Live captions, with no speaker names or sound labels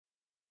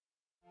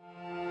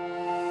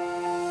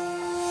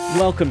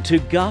Welcome to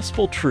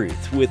Gospel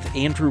Truth with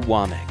Andrew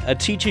Womack, a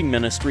teaching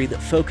ministry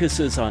that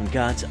focuses on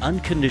God's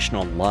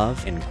unconditional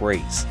love and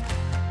grace.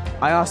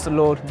 I asked the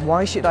Lord,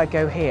 why should I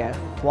go here?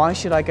 Why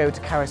should I go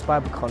to Charis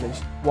Bible College?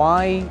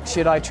 Why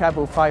should I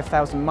travel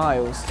 5,000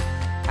 miles?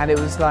 And it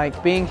was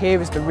like, being here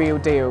is the real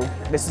deal.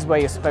 This is where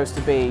you're supposed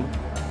to be.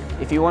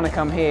 If you want to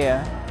come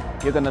here,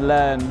 you're going to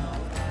learn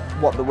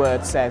what the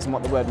Word says and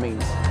what the Word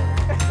means.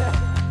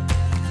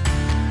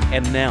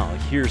 And now,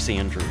 here's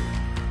Andrew.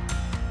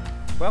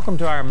 Welcome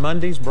to our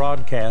Monday's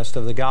broadcast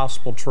of the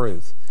Gospel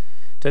Truth.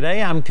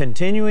 Today I'm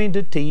continuing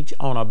to teach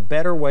on a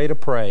better way to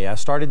pray. I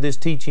started this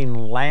teaching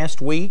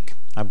last week.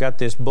 I've got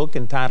this book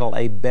entitled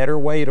A Better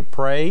Way to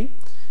Pray.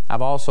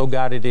 I've also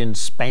got it in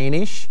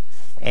Spanish.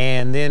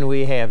 And then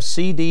we have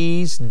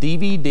CDs,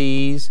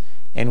 DVDs,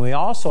 and we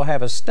also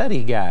have a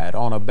study guide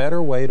on a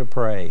better way to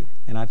pray.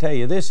 And I tell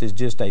you, this is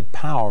just a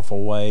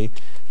powerful way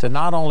to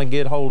not only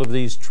get hold of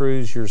these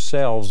truths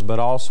yourselves, but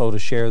also to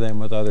share them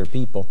with other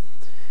people.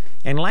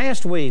 And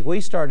last week, we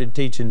started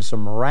teaching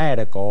some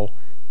radical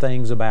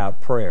things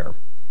about prayer.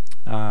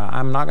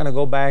 I'm not going to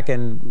go back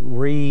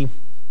and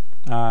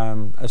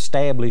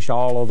establish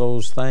all of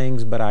those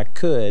things, but I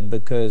could,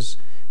 because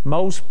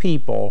most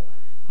people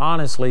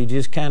honestly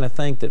just kind of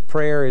think that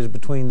prayer is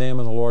between them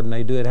and the Lord, and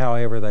they do it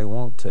however they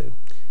want to.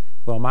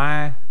 Well,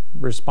 my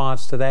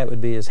response to that would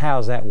be,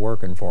 how's that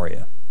working for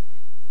you?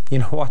 You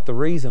know what? The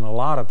reason a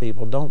lot of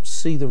people don't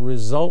see the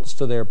results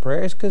to their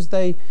prayer is because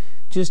they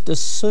just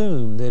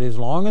assume that as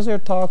long as they're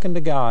talking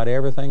to God,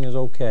 everything is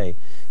okay.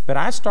 But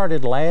I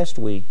started last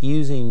week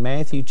using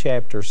Matthew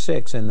chapter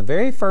 6, and the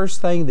very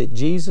first thing that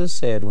Jesus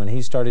said when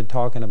He started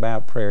talking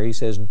about prayer, He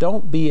says,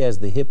 don't be as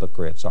the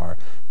hypocrites are.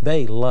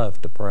 They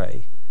love to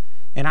pray.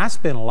 And I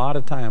spent a lot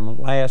of time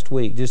last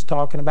week just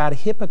talking about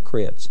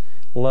hypocrites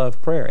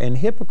love prayer. And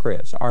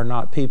hypocrites are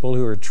not people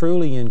who are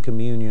truly in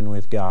communion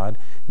with God.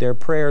 Their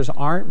prayers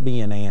aren't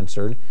being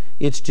answered.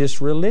 It's just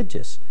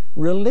religious.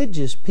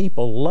 Religious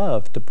people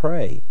love to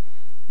pray.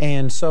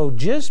 And so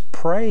just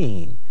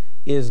praying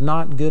is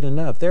not good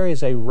enough. There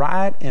is a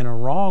right and a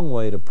wrong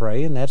way to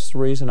pray, and that's the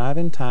reason I've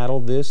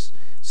entitled this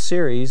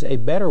series, A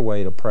Better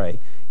Way to Pray.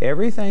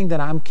 Everything that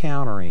I'm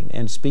countering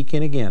and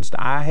speaking against,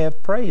 I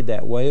have prayed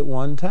that way at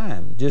one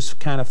time, just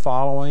kind of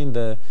following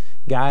the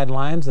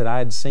guidelines that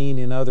I'd seen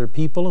in other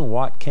people and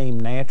what came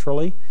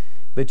naturally.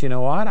 But you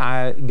know what?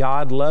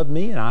 God loved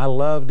me and I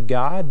loved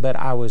God, but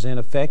I was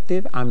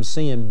ineffective. I'm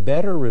seeing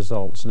better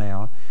results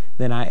now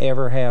than I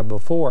ever have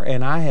before,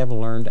 and I have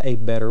learned a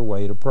better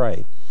way to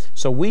pray.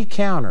 So we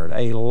countered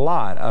a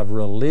lot of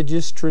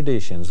religious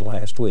traditions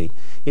last week.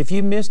 If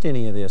you missed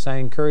any of this, I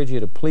encourage you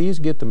to please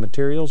get the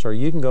materials, or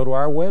you can go to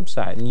our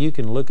website and you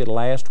can look at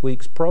last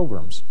week's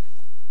programs.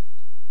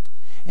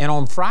 And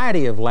on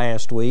Friday of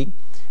last week,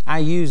 I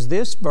used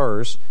this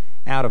verse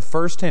out of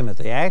 1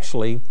 Timothy.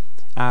 Actually,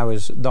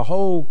 the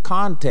whole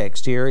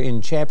context here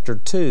in chapter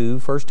 2,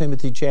 1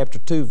 Timothy chapter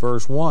 2,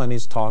 verse 1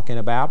 is talking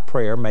about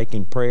prayer,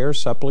 making prayer,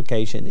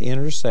 supplication,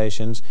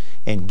 intercessions,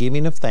 and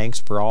giving of thanks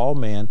for all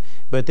men.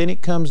 But then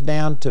it comes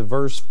down to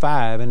verse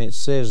 5, and it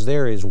says,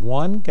 there is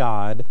one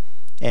God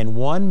and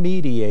one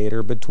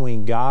mediator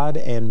between God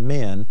and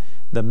men,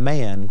 the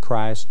man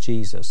Christ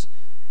Jesus.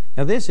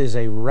 Now this is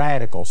a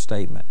radical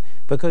statement,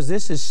 because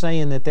this is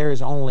saying that there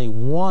is only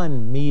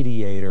one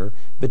mediator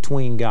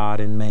between God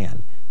and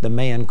man, the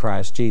man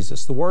Christ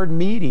Jesus. The word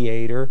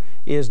mediator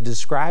is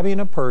describing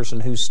a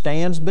person who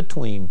stands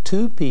between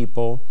two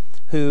people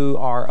who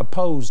are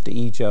opposed to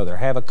each other,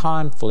 have a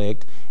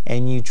conflict,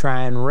 and you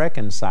try and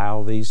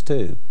reconcile these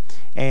two.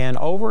 And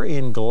over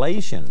in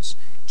Galatians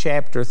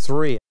chapter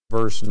 3,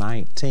 verse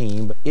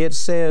 19, it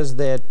says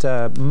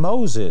that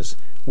Moses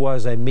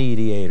was a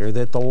mediator,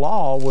 that the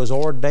law was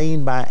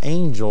ordained by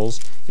angels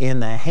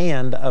in the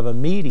hand of a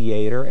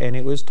mediator, and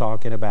it was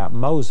talking about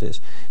Moses.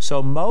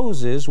 So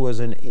Moses was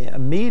a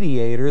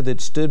mediator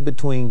that stood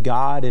between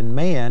God and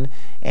man,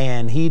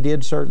 and he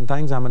did certain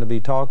things. I'm going to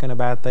be talking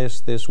about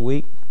this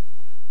week.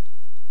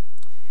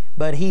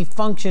 But he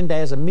functioned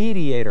as a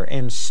mediator,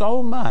 and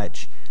so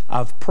much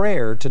of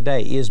prayer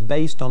today is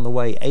based on the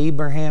way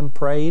Abraham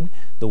prayed,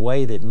 the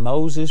way that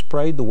Moses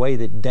prayed, the way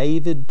that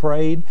David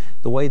prayed,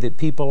 the way that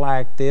people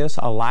like this,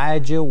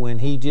 Elijah, when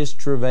he just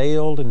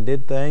travailed and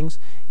did things.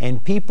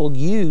 And people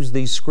use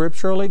these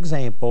scriptural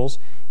examples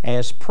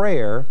as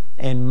prayer,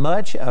 and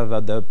much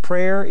of the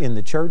prayer in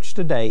the church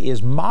today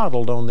is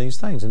modeled on these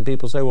things. And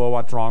people say, well,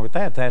 what's wrong with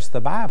that? That's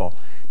the Bible.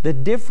 The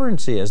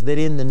difference is that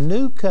in the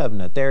new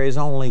covenant, there is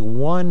only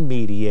one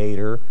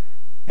mediator,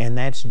 and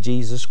that's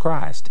Jesus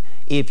Christ.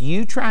 If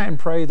you try and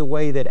pray the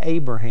way that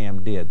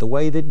Abraham did, the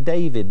way that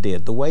David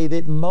did, the way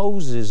that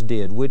Moses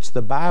did, which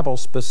the Bible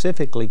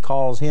specifically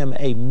calls him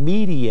a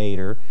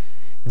mediator,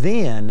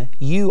 then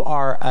you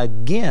are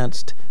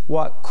against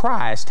what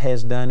Christ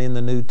has done in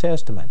the New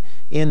Testament.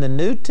 In the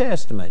New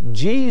Testament,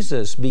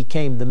 Jesus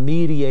became the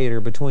mediator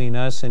between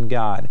us and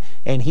God,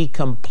 and He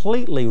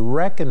completely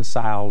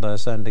reconciled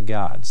us unto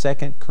God.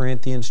 2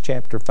 Corinthians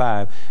chapter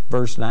 5,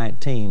 verse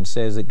 19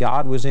 says that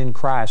God was in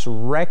Christ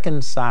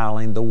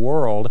reconciling the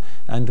world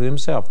unto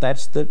Himself.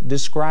 That's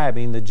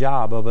describing the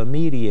job of a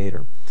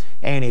mediator.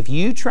 And if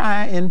you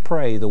try and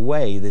pray the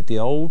way that the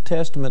Old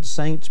Testament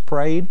saints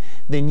prayed,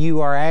 then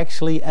you are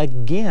actually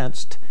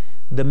against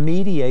the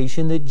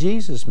mediation that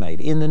Jesus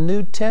made. In the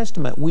New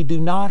Testament, we do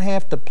not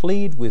have to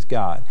plead with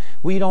God.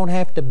 We don't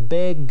have to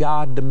beg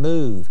God to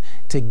move,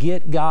 to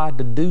get God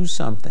to do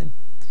something.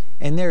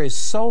 And there is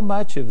so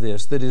much of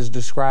this that is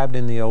described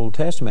in the Old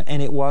Testament,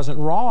 and it wasn't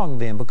wrong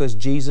then because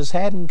Jesus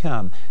hadn't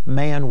come.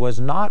 Man was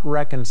not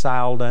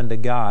reconciled unto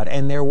God,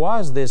 and there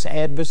was this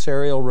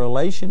adversarial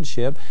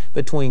relationship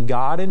between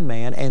God and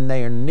man, and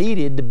there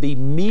needed to be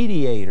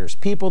mediators,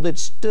 people that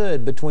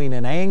stood between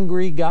an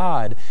angry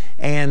God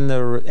and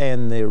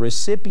the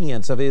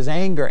recipients of His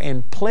anger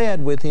and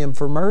pled with Him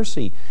for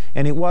mercy.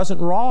 And it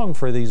wasn't wrong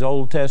for these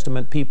Old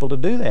Testament people to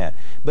do that.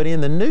 But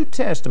in the New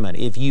Testament,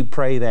 if you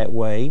pray that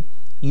way,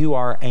 you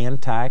are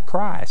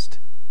anti-Christ.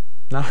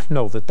 Now, I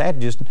know that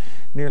just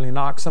nearly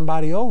knocked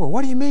somebody over.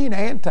 What do you mean,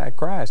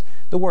 anti-Christ?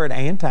 The word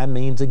anti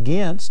means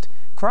against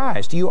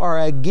Christ. You are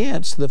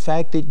against the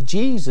fact that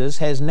Jesus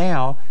has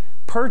now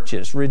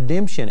purchased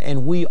redemption,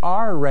 and we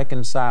are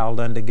reconciled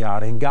unto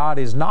God, and God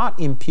is not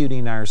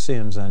imputing our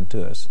sins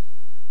unto us.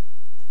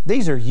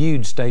 These are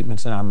huge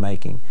statements that I'm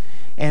making,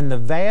 and the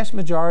vast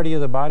majority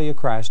of the body of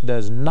Christ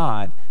does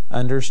not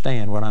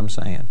understand what I'm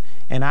saying.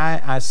 And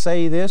I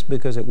say this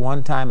because at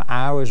one time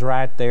I was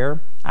right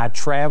there. I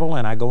travel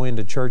and I go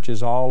into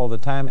churches all of the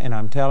time, and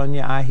I'm telling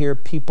you, I hear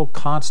people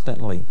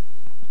constantly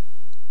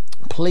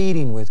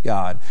pleading with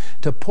God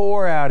to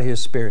pour out His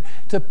Spirit,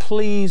 to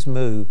please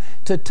move,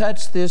 to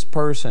touch this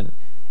person.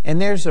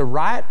 And there's a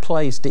right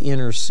place to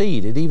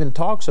intercede. It even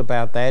talks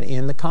about that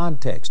in the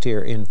context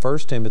here in 1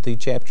 Timothy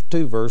chapter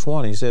 2, verse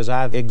 1. He says,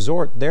 I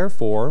exhort,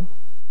 therefore,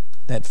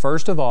 that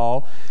first of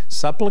all,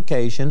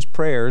 supplications,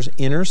 prayers,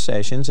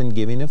 intercessions, and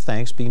giving of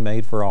thanks be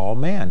made for all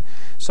men.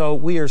 So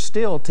we are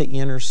still to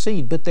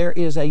intercede, but there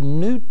is a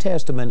New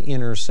Testament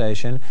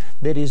intercession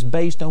that is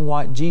based on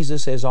what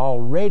Jesus has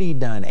already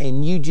done,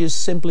 and you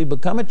just simply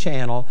become a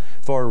channel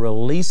for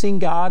releasing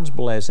God's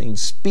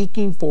blessings,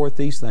 speaking forth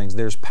these things.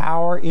 There's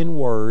power in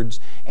words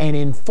and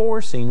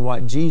enforcing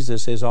what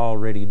Jesus has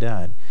already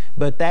done.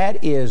 But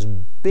that is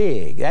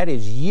big, that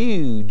is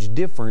huge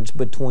difference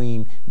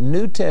between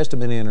New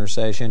Testament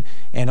intercession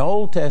and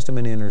Old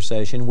Testament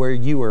intercession, where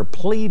you are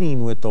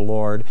pleading with the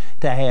Lord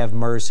to have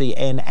mercy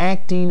and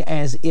acting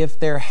as if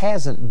there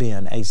hasn't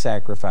been a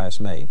sacrifice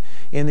made.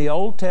 In the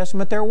Old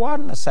Testament, there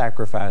wasn't a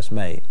sacrifice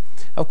made.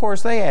 Of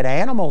course, they had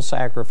animal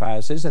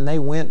sacrifices, and they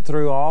went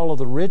through all of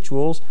the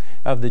rituals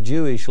of the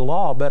Jewish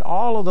law, but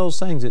all of those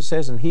things, it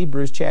says in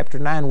Hebrews chapter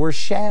 9, were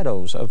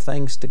shadows of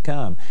things to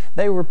come.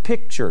 They were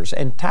pictures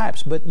and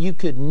types, but you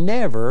could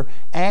never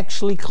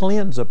actually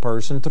cleanse a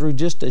person through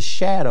just a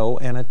shadow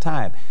and a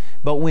type.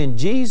 But when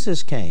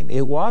Jesus came,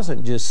 it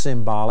wasn't just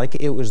symbolic,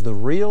 it was the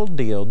real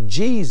deal.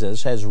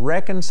 Jesus has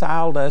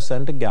reconciled us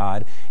unto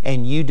God,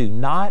 and you do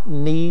not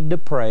need to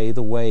pray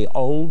the way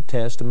Old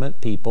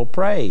Testament people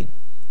prayed.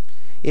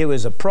 It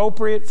was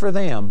appropriate for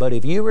them, but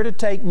if you were to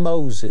take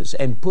Moses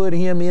and put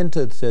him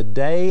into the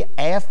day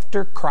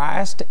after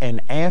Christ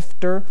and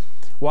after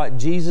what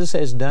Jesus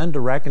has done to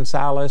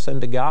reconcile us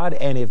unto God,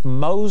 and if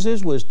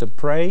Moses was to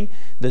pray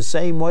the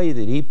same way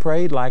that he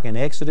prayed, like in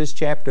Exodus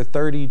chapter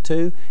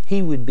 32,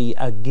 he would be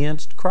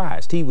against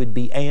Christ. He would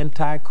be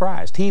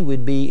anti-Christ. He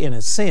would be, in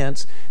a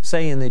sense,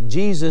 saying that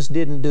Jesus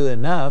didn't do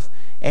enough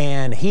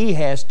and he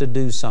has to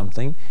do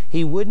something.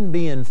 He wouldn't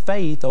be in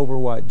faith over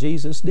what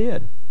Jesus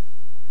did.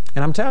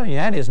 And I'm telling you,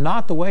 that is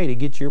not the way to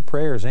get your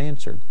prayers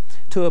answered.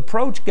 To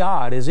approach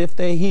God as if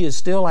He is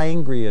still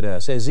angry at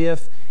us, as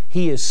if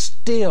He is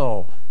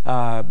still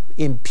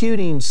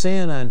imputing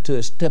sin unto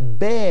us, to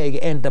beg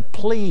and to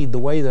plead the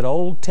way that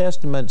Old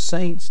Testament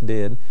saints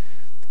did,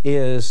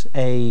 is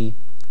actually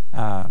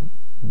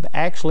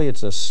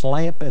it's a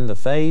slap in the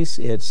face.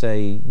 It's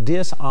a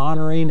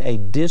dishonoring, a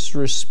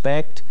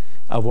disrespect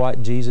of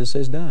what Jesus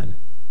has done.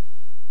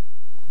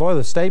 Boy,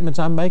 the statements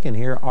I'm making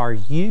here are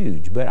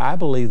huge, but I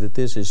believe that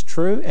this is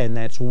true, and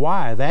that's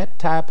why that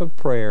type of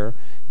prayer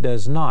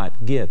does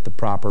not get the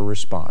proper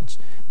response,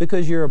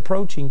 because you're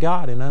approaching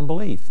God in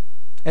unbelief.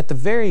 At the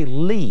very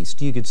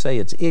least, you could say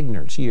it's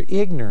ignorance. You're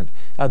ignorant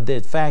of the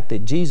fact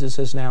that Jesus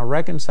has now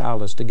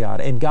reconciled us to God,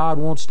 and God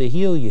wants to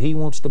heal you. He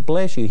wants to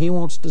bless you. He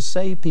wants to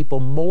save people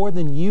more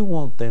than you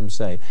want them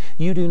saved.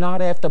 You do not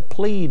have to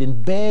plead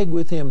and beg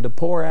with Him to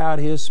pour out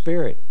His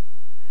Spirit.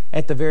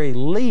 At the very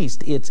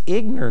least, it's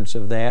ignorance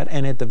of that,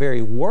 and at the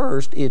very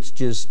worst, it's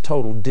just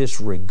total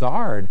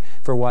disregard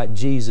for what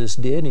Jesus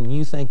did, and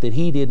you think that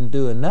He didn't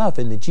do enough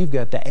and that you've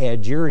got to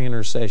add your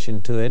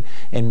intercession to it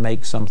and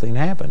make something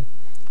happen.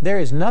 There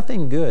is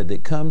nothing good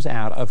that comes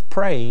out of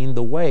praying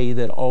the way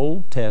that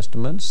Old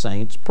Testament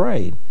saints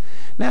prayed.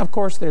 Now, of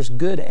course, there's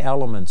good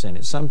elements in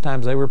it.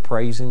 Sometimes they were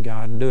praising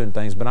God and doing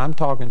things, but I'm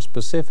talking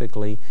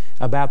specifically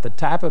about the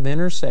type of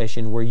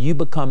intercession where you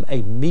become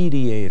a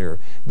mediator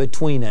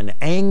between an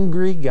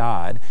angry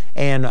God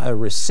and a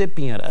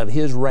recipient of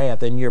His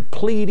wrath, and you're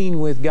pleading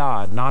with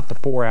God not to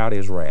pour out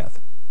His wrath.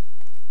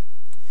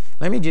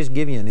 Let me just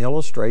give you an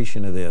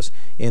illustration of this.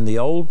 In the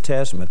Old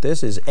Testament,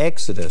 this is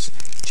Exodus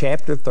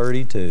chapter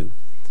 32.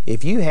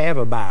 If you have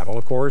a Bible,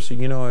 of course,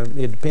 you know,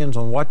 it depends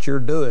on what you're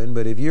doing,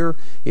 but if you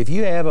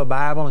have a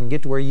Bible and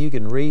get to where you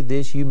can read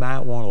this, you might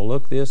want to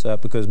look this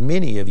up, because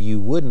many of you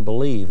wouldn't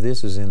believe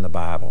this is in the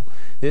Bible.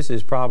 This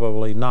is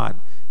probably not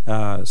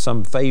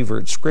some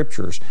favorite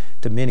scriptures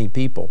to many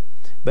people.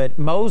 But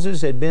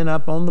Moses had been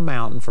up on the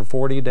mountain for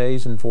 40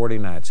 days and 40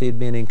 nights. He had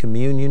been in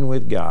communion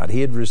with God. He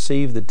had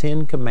received the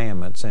 10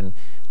 Commandments, and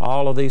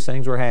all of these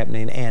things were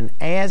happening. And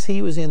as he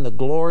was in the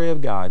glory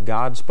of God,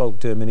 God spoke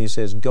to him and He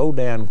says, go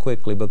down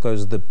quickly,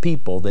 because the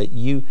people that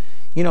you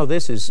know,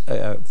 this is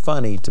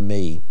funny to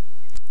me.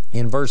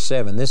 In verse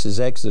 7, this is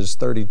Exodus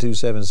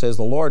 32:7, says,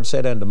 the Lord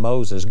said unto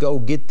Moses, go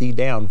get thee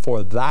down,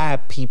 for thy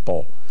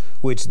people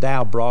which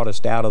thou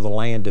broughtest out of the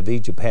land of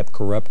Egypt have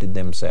corrupted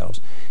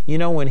themselves. You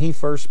know, when He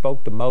first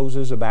spoke to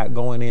Moses about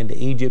going into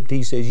Egypt,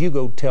 He says, you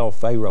go tell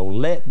Pharaoh,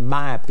 let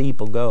my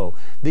people go.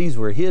 These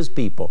were His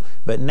people.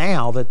 But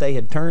now that they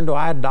had turned to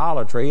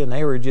idolatry and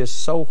they were just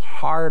so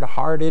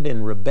hard-hearted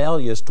and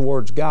rebellious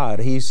towards God,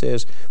 He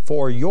says,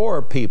 for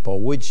your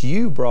people which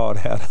you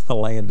brought out of the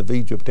land of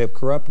Egypt have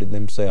corrupted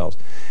themselves.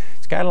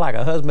 Kind of like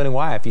a husband and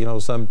wife, you know,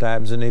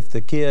 sometimes. And if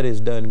the kid has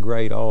done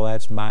great, oh,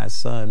 that's my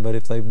son. But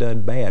if they've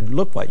done bad,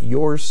 look what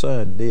your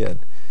son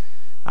did.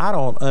 I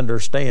don't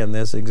understand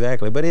this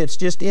exactly, but it's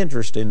just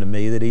interesting to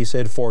me that He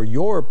said, for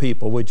your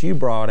people which you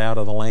brought out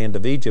of the land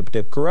of Egypt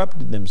have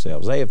corrupted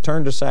themselves. They have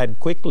turned aside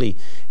quickly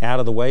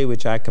out of the way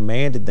which I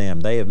commanded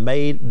them. They have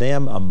made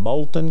them a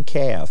molten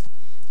calf,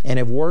 and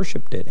have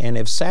worshipped it, and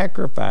have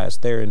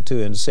sacrificed thereunto,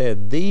 and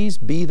said, these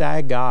be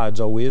thy gods,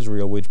 O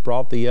Israel, which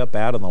brought thee up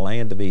out of the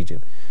land of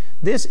Egypt.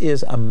 This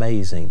is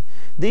amazing.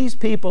 These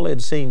people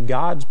had seen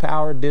God's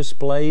power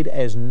displayed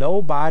as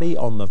nobody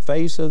on the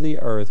face of the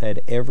earth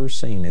had ever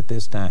seen at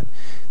this time.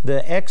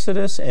 The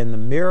Exodus and the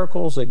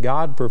miracles that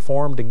God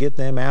performed to get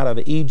them out of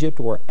Egypt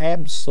were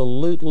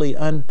absolutely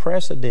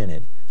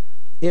unprecedented.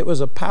 It was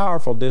a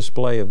powerful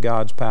display of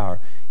God's power.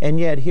 And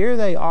yet here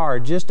they are,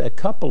 just a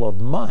couple of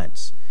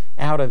months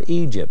out of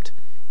Egypt,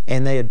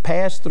 and they had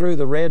passed through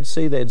the Red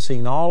Sea. They had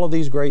seen all of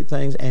these great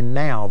things, and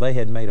now they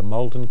had made a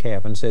molten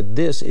calf and said,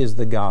 this is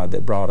the God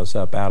that brought us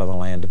up out of the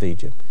land of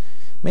Egypt.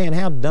 Man,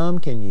 how dumb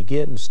can you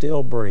get and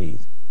still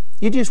breathe?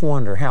 You just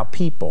wonder how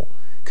people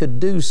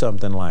could do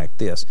something like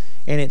this.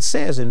 And it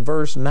says in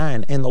verse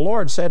 9, and the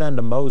Lord said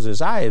unto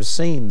Moses, I have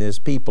seen this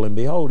people, and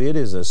behold, it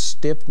is a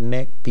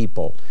stiff-necked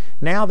people.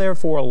 Now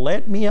therefore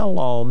let me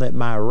alone, that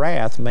my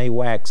wrath may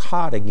wax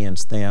hot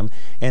against them,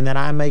 and that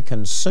I may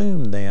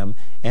consume them,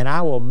 and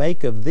I will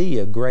make of thee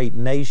a great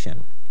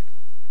nation.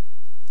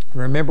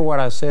 Remember what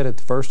I said at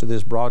the first of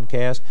this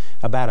broadcast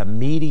about a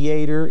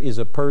mediator is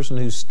a person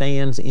who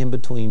stands in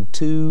between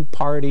two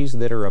parties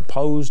that are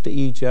opposed to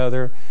each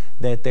other,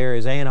 that there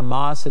is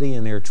animosity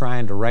and they're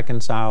trying to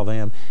reconcile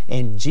them.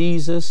 And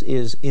Jesus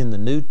is, in the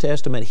New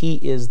Testament, He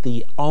is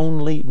the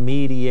only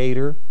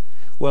mediator.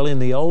 Well, in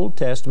the Old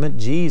Testament,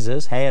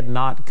 Jesus had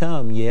not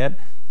come yet.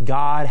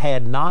 God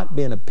had not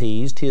been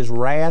appeased. His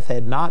wrath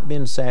had not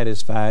been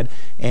satisfied,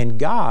 and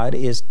God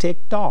is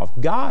ticked off.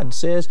 God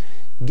says,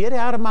 get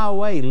out of my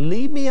way,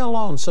 leave me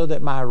alone so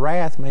that my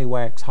wrath may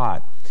wax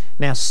hot.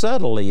 Now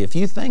subtly, if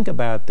you think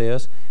about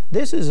this,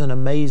 this is an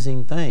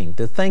amazing thing,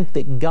 to think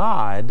that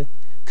God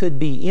could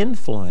be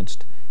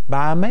influenced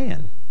by a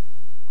man.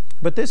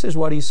 But this is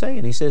what He's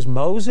saying. He says,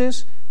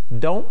 Moses,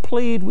 don't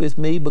plead with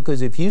me,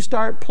 because if you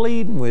start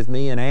pleading with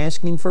me and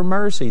asking for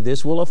mercy,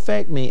 this will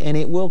affect me, and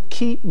it will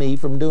keep me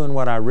from doing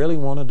what I really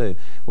want to do.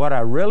 What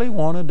I really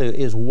want to do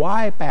is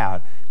wipe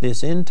out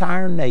this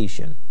entire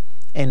nation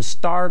and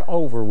start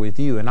over with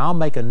you, and I'll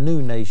make a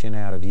new nation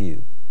out of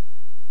you.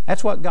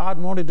 That's what God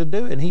wanted to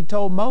do, and He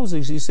told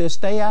Moses, He says,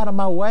 stay out of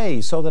my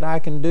way so that I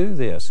can do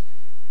this.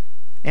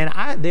 And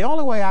the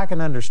only way I can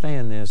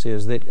understand this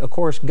is that, of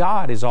course,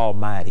 God is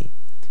almighty.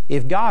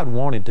 If God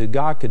wanted to,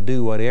 God could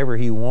do whatever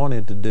He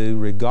wanted to do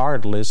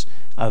regardless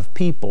of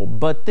people.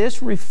 But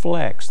this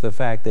reflects the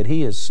fact that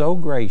He is so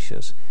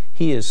gracious,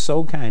 He is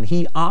so kind,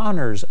 He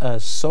honors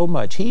us so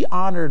much. He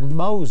honored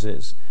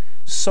Moses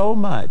so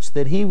much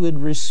that he would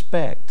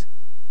respect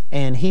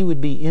and he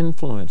would be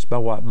influenced by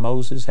what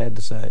Moses had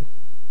to say.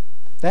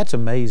 That's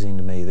amazing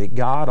to me, that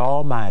God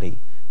Almighty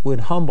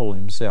would humble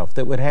Himself,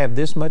 that would have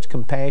this much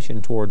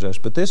compassion towards us.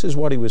 But this is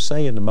what He was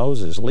saying to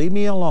Moses, leave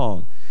me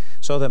alone,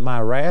 so that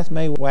my wrath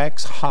may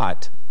wax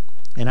hot,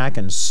 and I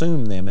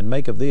consume them, and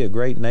make of thee a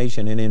great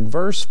nation. And in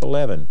verse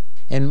 11,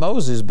 and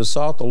Moses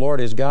besought the Lord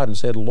his God, and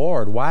said,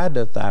 Lord, why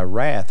doth thy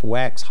wrath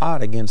wax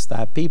hot against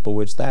thy people,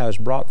 which thou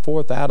hast brought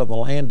forth out of the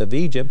land of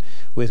Egypt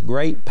with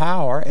great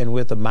power and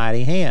with a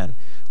mighty hand?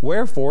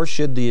 Wherefore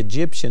should the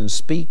Egyptians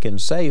speak and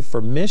say,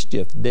 for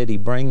mischief did he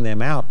bring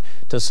them out,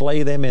 to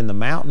slay them in the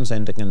mountains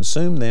and to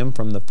consume them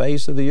from the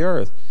face of the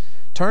earth?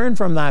 Turn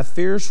from thy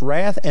fierce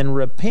wrath and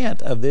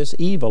repent of this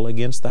evil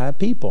against thy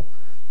people.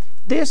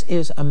 This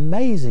is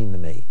amazing to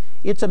me.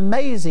 It's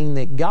amazing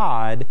that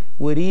God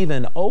would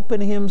even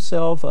open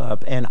himself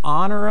up and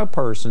honor a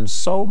person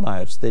so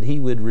much that he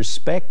would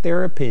respect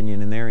their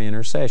opinion and their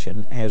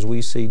intercession, as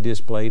we see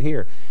displayed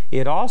here.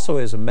 It also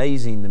is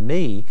amazing to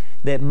me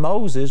that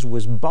Moses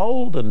was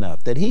bold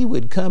enough that he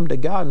would come to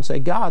God and say,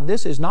 God,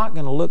 this is not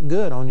going to look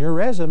good on your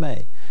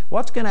resume.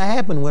 What's going to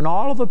happen when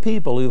all of the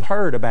people who've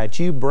heard about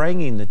you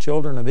bringing the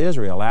children of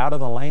Israel out of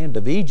the land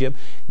of Egypt,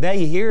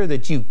 they hear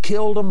that you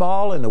killed them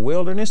all in the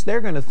wilderness?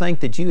 They're going to think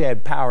that you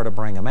had power to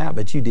bring them out,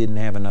 but you didn't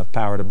have enough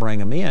power to bring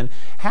them in.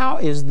 How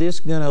is this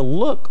going to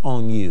look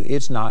on you?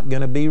 It's not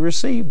going to be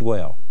received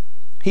well.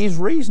 He's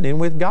reasoning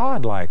with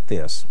God like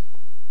this.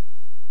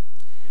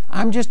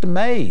 I'm just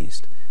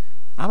amazed.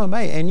 I'm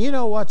amazed. And you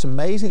know what's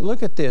amazing?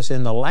 Look at this.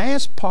 In the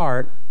last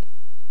part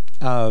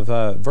of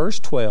verse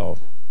 12,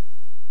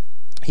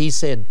 he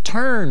said,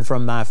 turn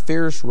from thy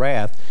fierce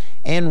wrath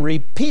and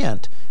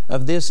repent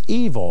of this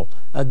evil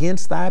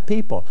against thy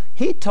people.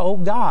 He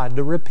told God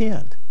to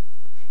repent.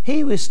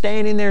 He was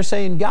standing there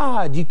saying,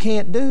 God, you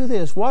can't do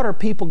this. What are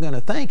people going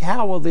to think?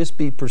 How will this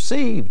be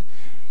perceived?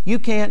 You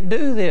can't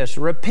do this.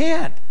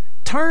 Repent.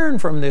 Turn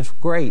from this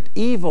great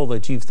evil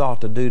that you've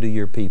thought to do to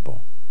your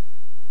people.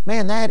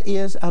 Man, that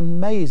is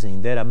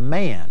amazing that a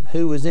man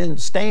who was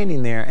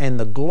standing there and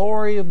the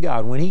glory of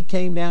God, when he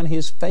came down,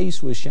 his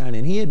face was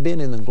shining. He had been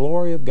in the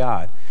glory of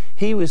God.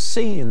 He was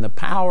seeing the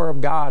power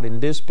of God in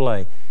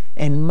display.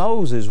 And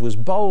Moses was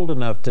bold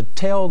enough to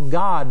tell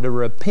God to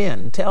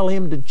repent and tell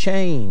him to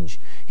change.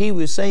 He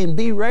was saying,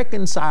 be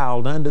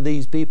reconciled unto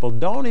these people.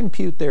 Don't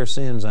impute their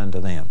sins unto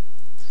them.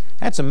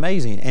 That's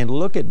amazing. And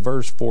look at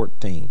verse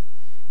 14.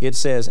 It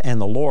says,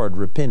 and the Lord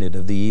repented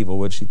of the evil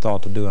which he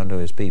thought to do unto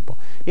his people.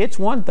 It's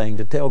one thing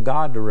to tell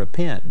God to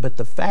repent, but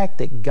the fact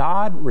that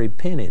God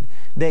repented,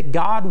 that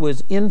God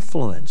was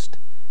influenced,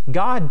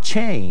 God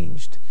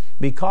changed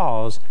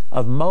because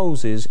of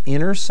Moses'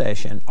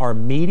 intercession or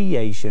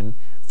mediation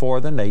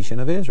for the nation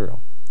of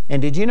Israel.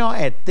 And did you know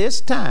at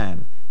this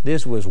time,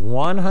 this was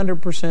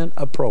 100%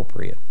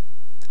 appropriate?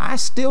 I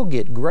still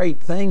get great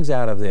things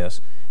out of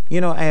this. You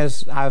know,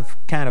 as I've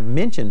kind of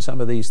mentioned some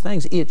of these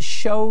things, it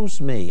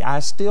shows me, I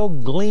still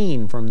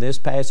glean from this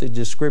passage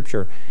of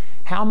Scripture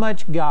how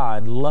much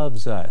God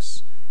loves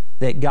us,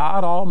 that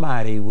God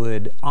Almighty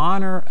would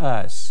honor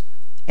us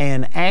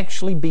and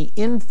actually be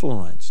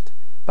influenced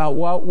by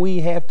what we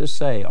have to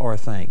say or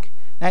think.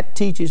 That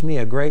teaches me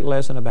a great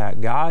lesson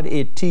about God.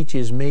 It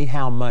teaches me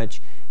how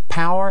much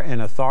power and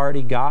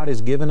authority God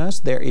has given us.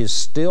 There is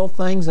still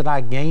things that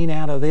I gain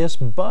out of this,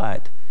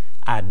 but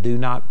I do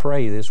not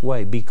pray this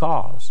way,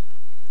 because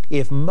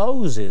if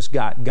Moses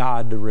got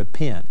God to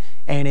repent,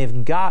 and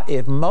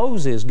if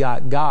Moses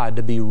got God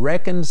to be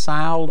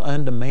reconciled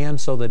unto man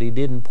so that he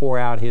didn't pour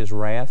out his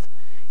wrath,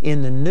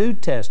 in the New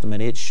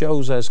Testament it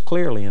shows us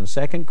clearly in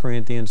 2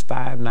 Corinthians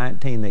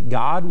 5:19 that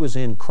God was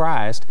in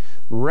Christ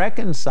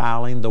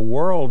reconciling the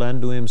world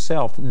unto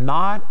himself,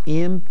 not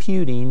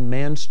imputing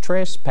men's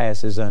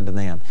trespasses unto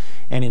them.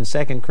 And in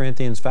 2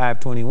 Corinthians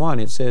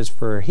 5:21 it says,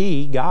 for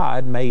he,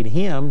 God, made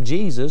him,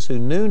 Jesus, who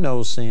knew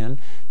no sin,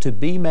 to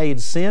be made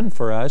sin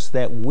for us,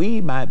 that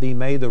we might be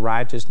made the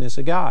righteousness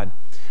of God.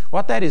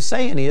 What that is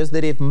saying is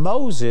that if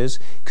Moses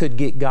could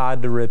get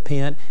God to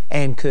repent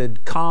and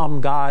could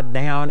calm God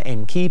down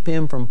and keep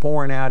him from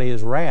pouring out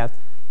his wrath,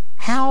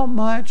 how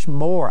much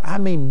more, I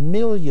mean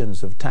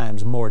millions of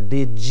times more,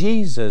 did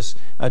Jesus'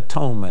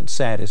 atonement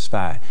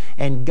satisfy?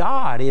 And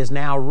God is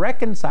now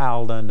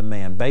reconciled unto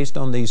man based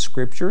on these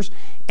Scriptures,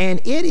 and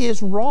it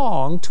is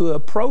wrong to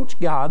approach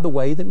God the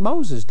way that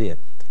Moses did.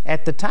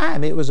 At the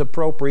time, it was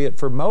appropriate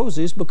for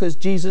Moses because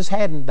Jesus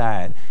hadn't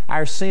died.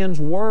 Our sins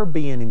were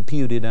being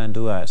imputed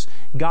unto us.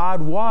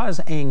 God was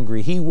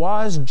angry. He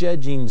was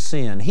judging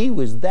sin. He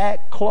was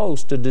that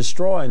close to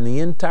destroying the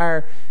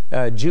entire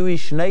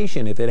Jewish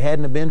nation if it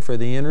hadn't been for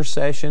the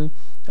intercession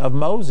of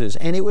Moses.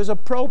 And it was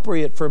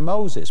appropriate for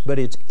Moses, but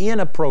it's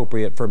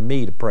inappropriate for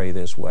me to pray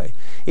this way.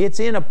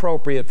 It's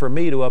inappropriate for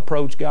me to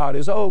approach God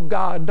as, oh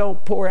God,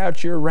 don't pour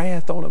out your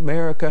wrath on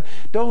America.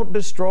 Don't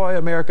destroy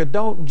America.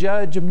 Don't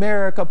judge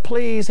America.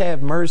 Please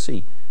have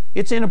mercy.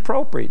 It's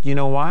inappropriate. You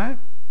know why?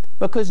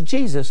 Because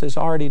Jesus has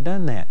already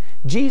done that.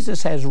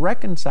 Jesus has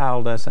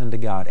reconciled us unto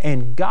God.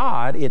 And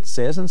God, it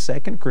says in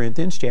 2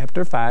 Corinthians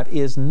chapter 5,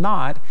 is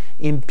not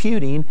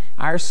imputing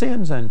our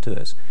sins unto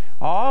us.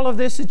 All of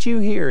this that you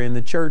hear in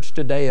the church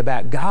today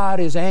about God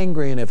is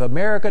angry and if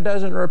America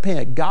doesn't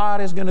repent, God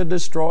is going to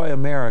destroy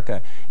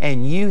America.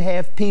 And you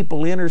have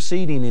people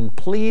interceding and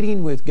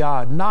pleading with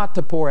God not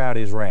to pour out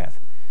his wrath.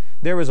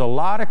 There was a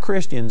lot of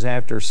Christians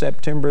after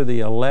September the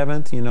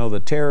 11th, you know,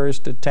 the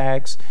terrorist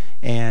attacks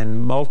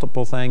and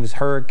multiple things,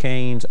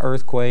 hurricanes,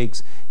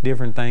 earthquakes,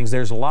 different things.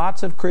 There's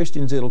lots of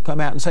Christians that'll come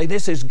out and say,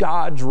 this is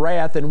God's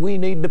wrath and we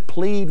need to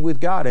plead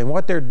with God. And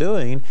what they're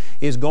doing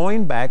is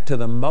going back to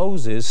the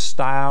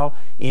Moses-style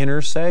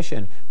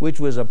intercession, which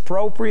was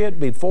appropriate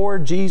before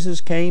Jesus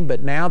came,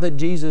 but now that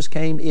Jesus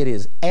came, it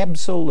is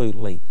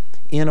absolutely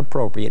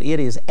inappropriate. It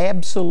is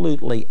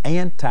absolutely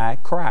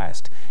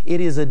anti-Christ.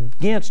 It is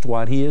against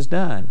what He has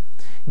done.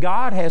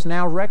 God has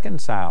now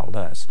reconciled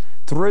us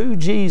through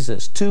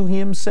Jesus to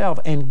Himself,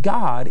 and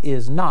God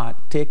is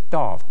not ticked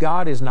off.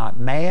 God is not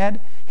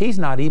mad. He's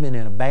not even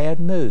in a bad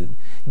mood.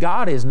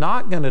 God is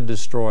not going to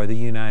destroy the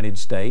United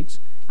States.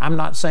 I'm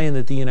not saying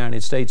that the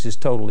United States is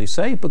totally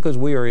safe, because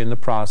we are in the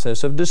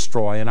process of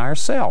destroying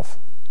ourselves.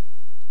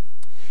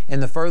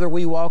 And the further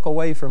we walk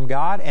away from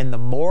God and the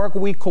more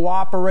we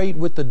cooperate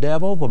with the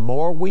devil, the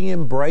more we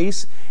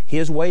embrace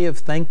his way of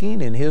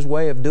thinking and his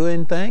way of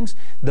doing things,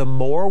 the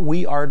more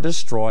we are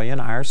destroying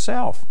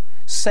ourselves.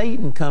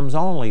 Satan comes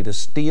only to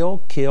steal,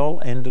 kill,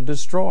 and to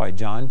destroy.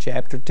 John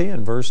chapter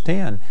 10, verse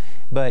 10.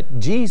 But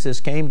Jesus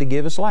came to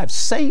give us life.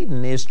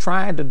 Satan is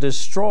trying to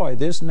destroy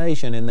this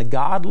nation and the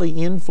godly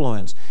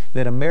influence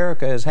that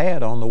America has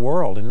had on the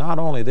world. And not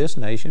only this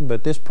nation,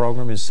 but this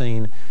program is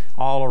seen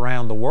all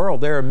around the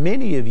world. There are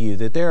many of you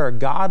that there are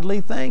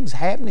godly things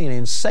happening,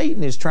 and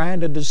Satan is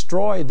trying to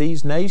destroy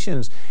these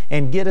nations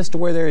and get us to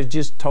where there is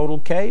just total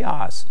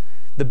chaos.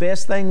 The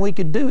best thing we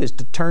could do is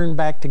to turn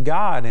back to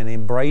God and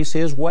embrace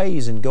His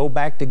ways and go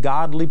back to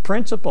godly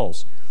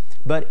principles.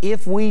 But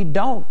if we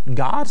don't,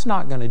 God's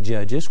not going to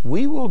judge us.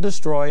 We will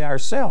destroy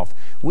ourselves.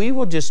 We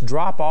will just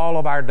drop all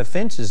of our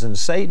defenses and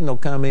Satan will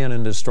come in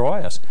and destroy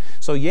us.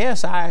 So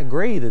yes, I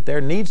agree that there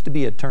needs to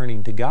be a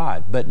turning to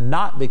God, but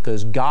not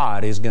because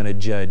God is going to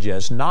judge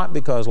us, not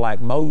because,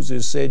 like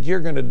Moses said, you're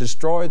going to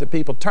destroy the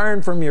people.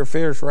 Turn from your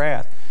fierce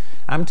wrath.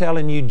 I'm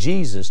telling you,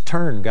 Jesus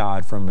turned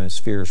God from His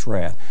fierce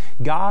wrath.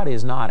 God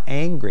is not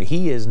angry.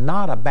 He is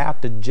not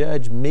about to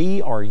judge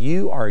me or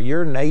you or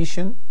your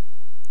nation.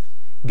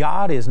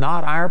 God is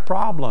not our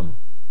problem.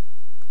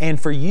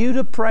 And for you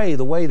to pray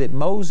the way that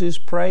Moses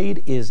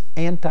prayed is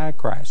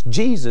antichrist.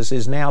 Jesus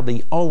is now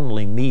the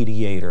only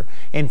mediator.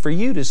 And for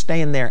you to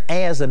stand there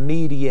as a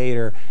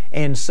mediator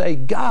and say,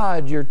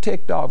 God, you're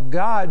ticked off.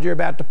 God, you're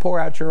about to pour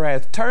out your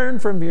wrath. Turn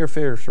from your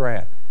fierce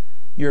wrath.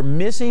 You're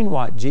missing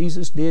what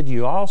Jesus did.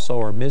 You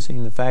also are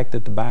missing the fact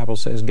that the Bible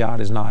says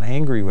God is not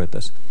angry with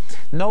us.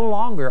 No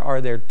longer are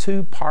there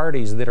two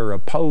parties that are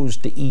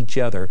opposed to each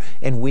other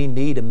and we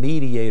need a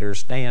mediator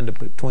stand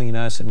between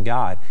us and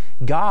God.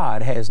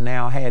 God has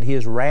now had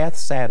His wrath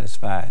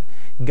satisfied.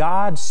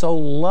 God so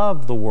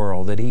loved the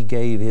world that He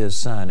gave His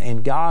Son,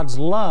 and God's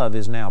love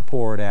is now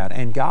poured out,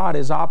 and God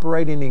is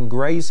operating in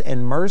grace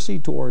and mercy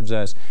towards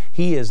us.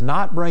 He is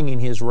not bringing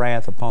His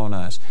wrath upon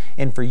us.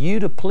 And for you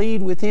to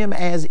plead with Him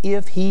as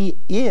if He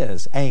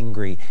is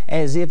angry,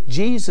 as if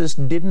Jesus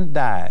didn't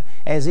die,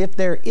 as if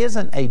there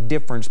isn't a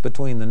difference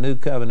between the New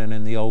Covenant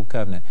and the Old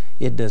Covenant,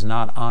 it does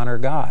not honor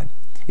God.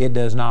 It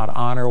does not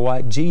honor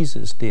what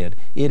Jesus did.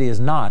 It is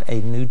not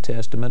a New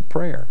Testament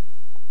prayer.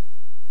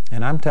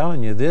 And I'm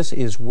telling you, this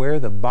is where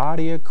the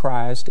body of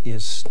Christ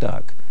is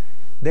stuck.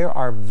 There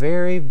are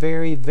very,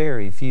 very,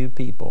 very few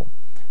people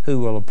who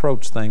will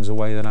approach things the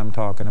way that I'm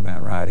talking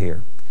about right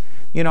here.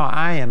 You know,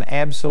 I am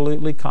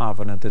absolutely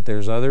confident that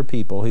there's other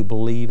people who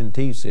believe and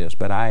teach this,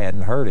 but I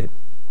hadn't heard it.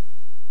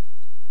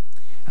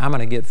 I'm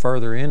going to get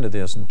further into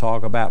this and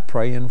talk about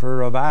praying for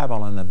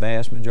revival, and the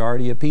vast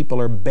majority of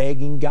people are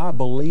begging God,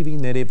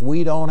 believing that if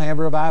we don't have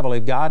revival,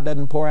 if God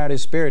doesn't pour out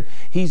His Spirit,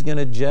 He's going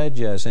to judge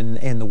us.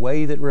 And the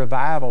way that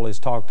revival is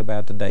talked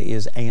about today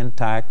is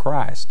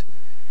anti-Christ.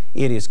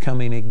 It is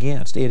coming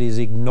against, it is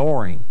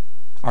ignoring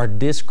or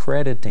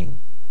discrediting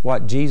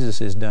what Jesus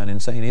has done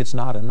and saying it's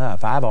not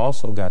enough. I've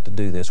also got to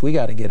do this. We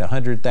got to get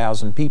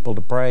 100,000 people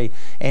to pray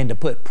and to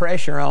put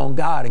pressure on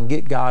God and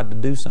get God to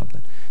do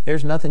something.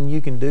 There's nothing you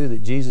can do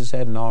that Jesus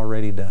hadn't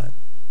already done.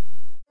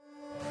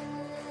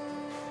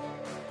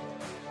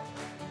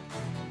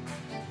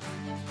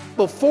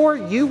 Before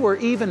you were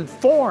even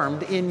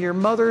formed in your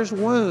mother's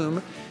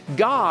womb,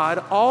 God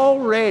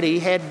already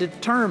had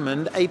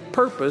determined a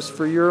purpose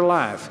for your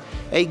life,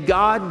 a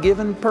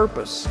God-given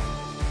purpose.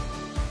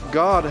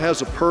 God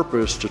has a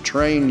purpose to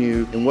train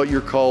you in what you're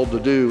called to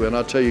do, and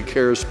I tell you,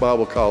 Charis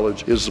Bible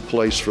College is the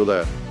place for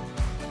that.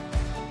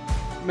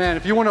 Man,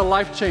 if you want a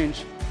life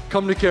change,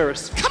 come to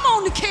Charis. Come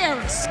on to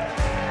Charis.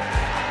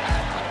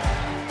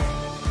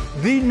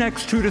 The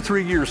next 2 to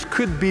 3 years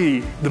could be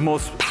the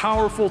most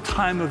powerful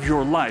time of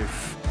your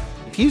life.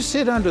 If you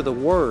sit under the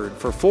Word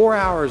for 4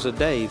 hours a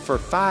day, for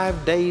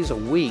 5 days a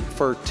week,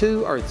 for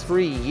 2 or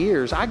 3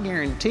 years, I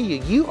guarantee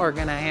you, you are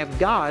going to have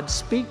God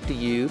speak to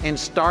you and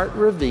start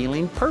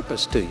revealing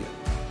purpose to you.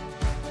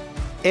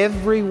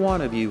 Every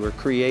one of you are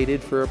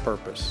created for a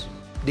purpose.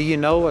 Do you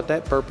know what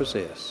that purpose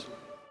is?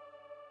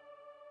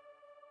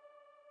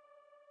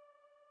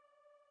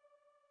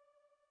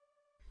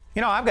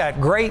 You know, I've got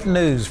great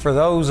news for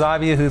those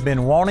of you who've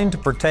been wanting to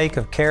partake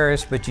of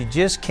Charis, but you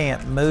just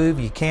can't move.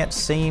 You can't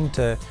seem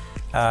to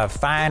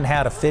find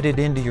how to fit it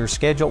into your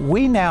schedule.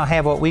 We now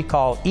have what we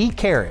call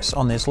eCharis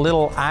on this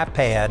little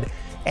iPad,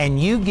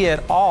 and you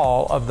get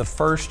all of the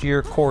first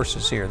year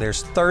courses here.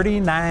 There's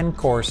 39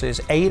 courses,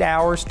 8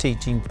 hours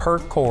teaching per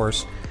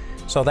course.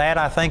 So that,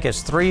 I think,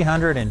 is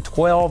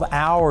 312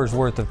 hours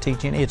worth of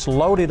teaching. It's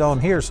loaded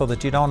on here so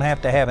that you don't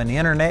have to have an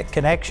internet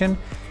connection.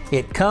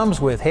 It comes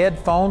with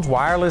headphones,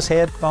 wireless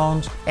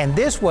headphones, and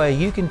this way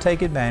you can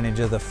take advantage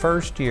of the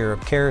first year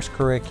of Charis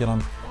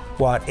curriculum,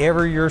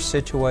 whatever your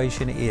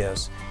situation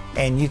is.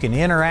 And you can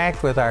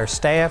interact with our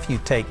staff, you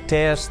take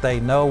tests, they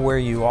know where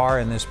you are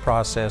in this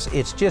process.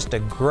 It's just a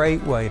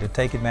great way to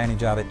take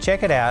advantage of it.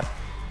 Check it out,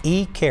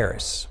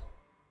 eCharis.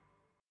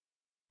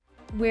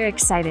 We're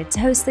excited to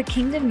host the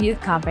Kingdom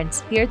Youth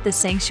Conference here at the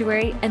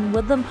Sanctuary in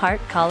Woodland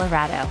Park,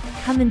 Colorado.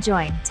 Come and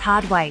join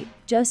Todd White,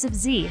 Joseph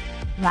Z.,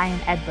 Ryan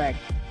Edberg,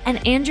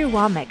 and Andrew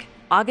Womack,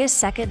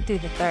 August 2nd through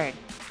the 3rd,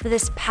 for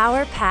this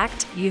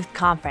power-packed youth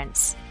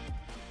conference.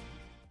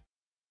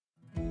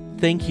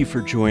 Thank you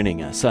for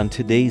joining us on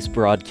today's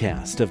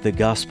broadcast of the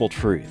Gospel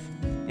Truth,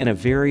 and a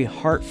very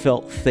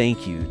heartfelt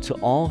thank you to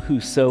all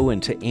who sow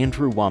into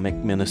Andrew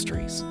Womack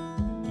Ministries.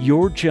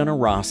 Your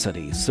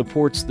generosity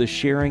supports the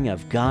sharing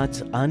of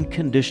God's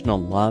unconditional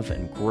love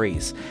and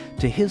grace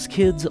to His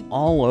kids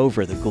all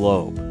over the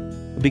globe.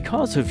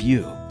 Because of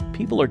you,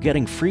 people are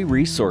getting free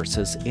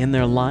resources and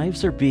their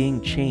lives are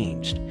being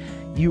changed.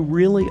 You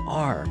really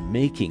are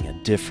making a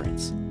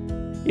difference.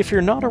 If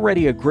you're not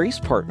already a Grace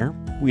Partner,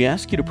 we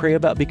ask you to pray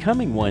about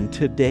becoming one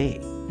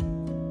today.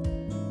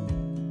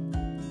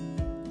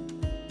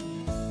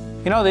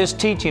 You know, this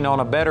teaching on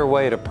a better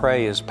way to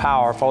pray is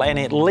powerful, and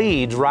it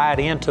leads right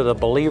into the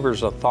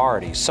believer's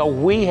authority. So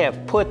we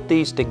have put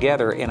these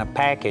together in a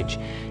package,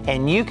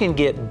 and you can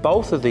get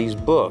both of these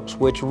books,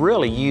 which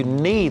really you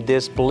need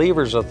this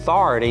believer's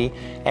authority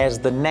as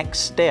the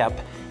next step.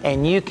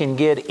 And you can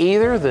get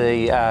either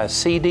the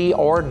CD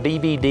or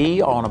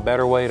DVD on a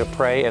better way to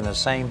pray, and the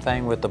same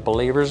thing with the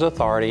believer's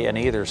authority and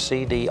either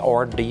CD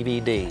or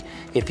DVD.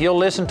 If you'll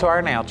listen to our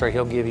announcer,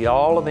 he'll give you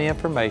all of the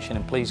information,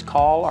 and please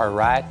call or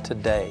write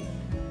today.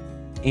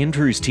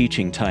 Andrew's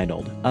teaching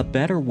titled, A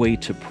Better Way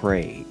to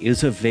Pray,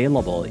 is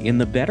available in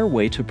the Better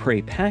Way to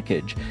Pray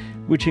package,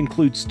 which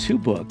includes 2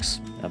 books,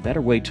 A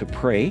Better Way to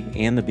Pray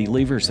and The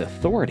Believer's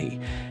Authority,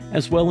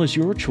 as well as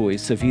your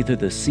choice of either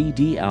the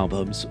CD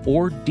albums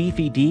or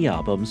DVD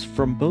albums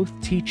from both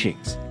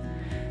teachings.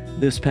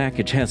 This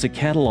package has a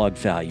catalog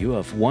value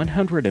of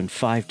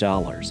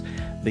 $105,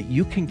 but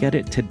you can get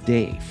it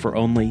today for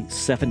only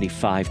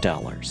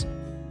 $75.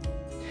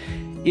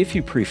 If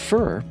you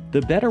prefer, the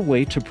Better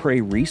Way to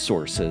Pray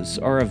resources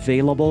are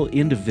available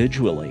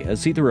individually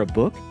as either a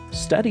book,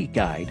 study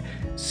guide,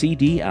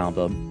 CD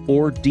album,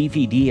 or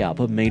DVD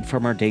album made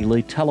from our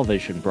daily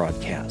television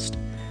broadcast.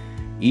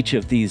 Each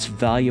of these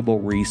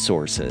valuable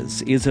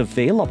resources is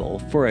available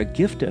for a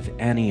gift of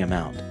any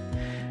amount.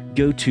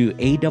 Go to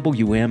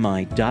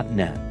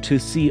awmi.net to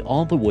see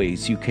all the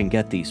ways you can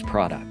get these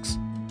products.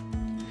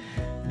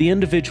 The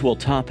individual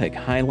topic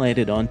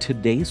highlighted on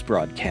today's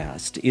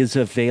broadcast is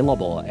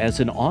available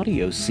as an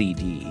audio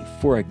CD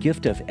for a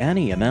gift of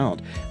any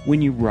amount when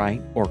you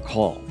write or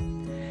call.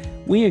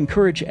 We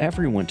encourage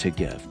everyone to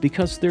give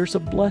because there's a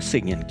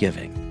blessing in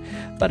giving.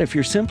 But if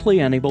you're simply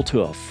unable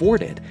to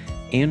afford it,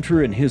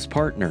 Andrew and his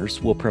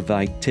partners will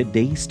provide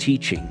today's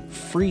teaching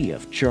free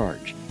of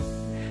charge.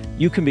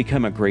 You can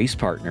become a Grace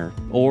Partner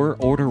or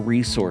order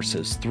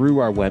resources through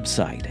our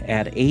website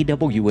at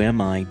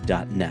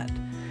awmi.net.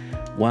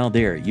 While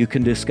there, you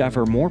can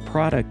discover more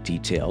product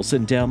details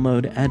and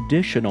download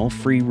additional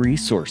free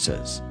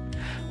resources.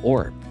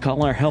 Or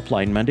call our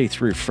helpline Monday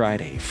through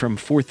Friday from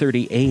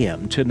 4:30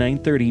 a.m. to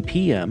 9:30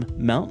 p.m.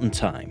 Mountain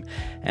Time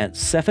at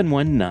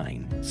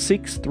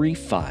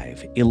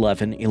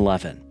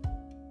 719-635-1111.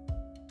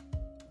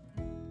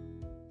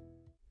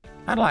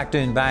 I'd like to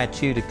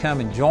invite you to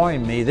come and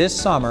join me this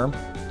summer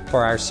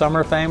for our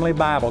Summer Family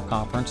Bible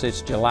Conference.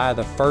 It's July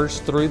the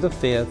 1st through the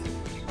 5th,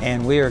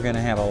 and we are going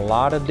to have a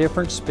lot of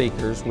different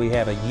speakers. We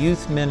have a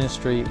youth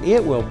ministry.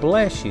 It will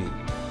bless you.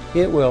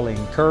 It will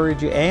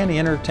encourage you and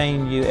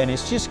entertain you, and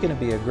it's just going to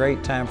be a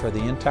great time for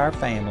the entire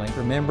family.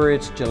 Remember,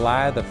 it's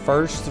July the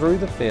 1st through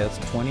the 5th,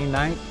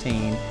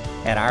 2019,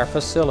 at our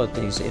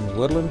facilities in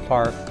Woodland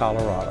Park,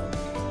 Colorado.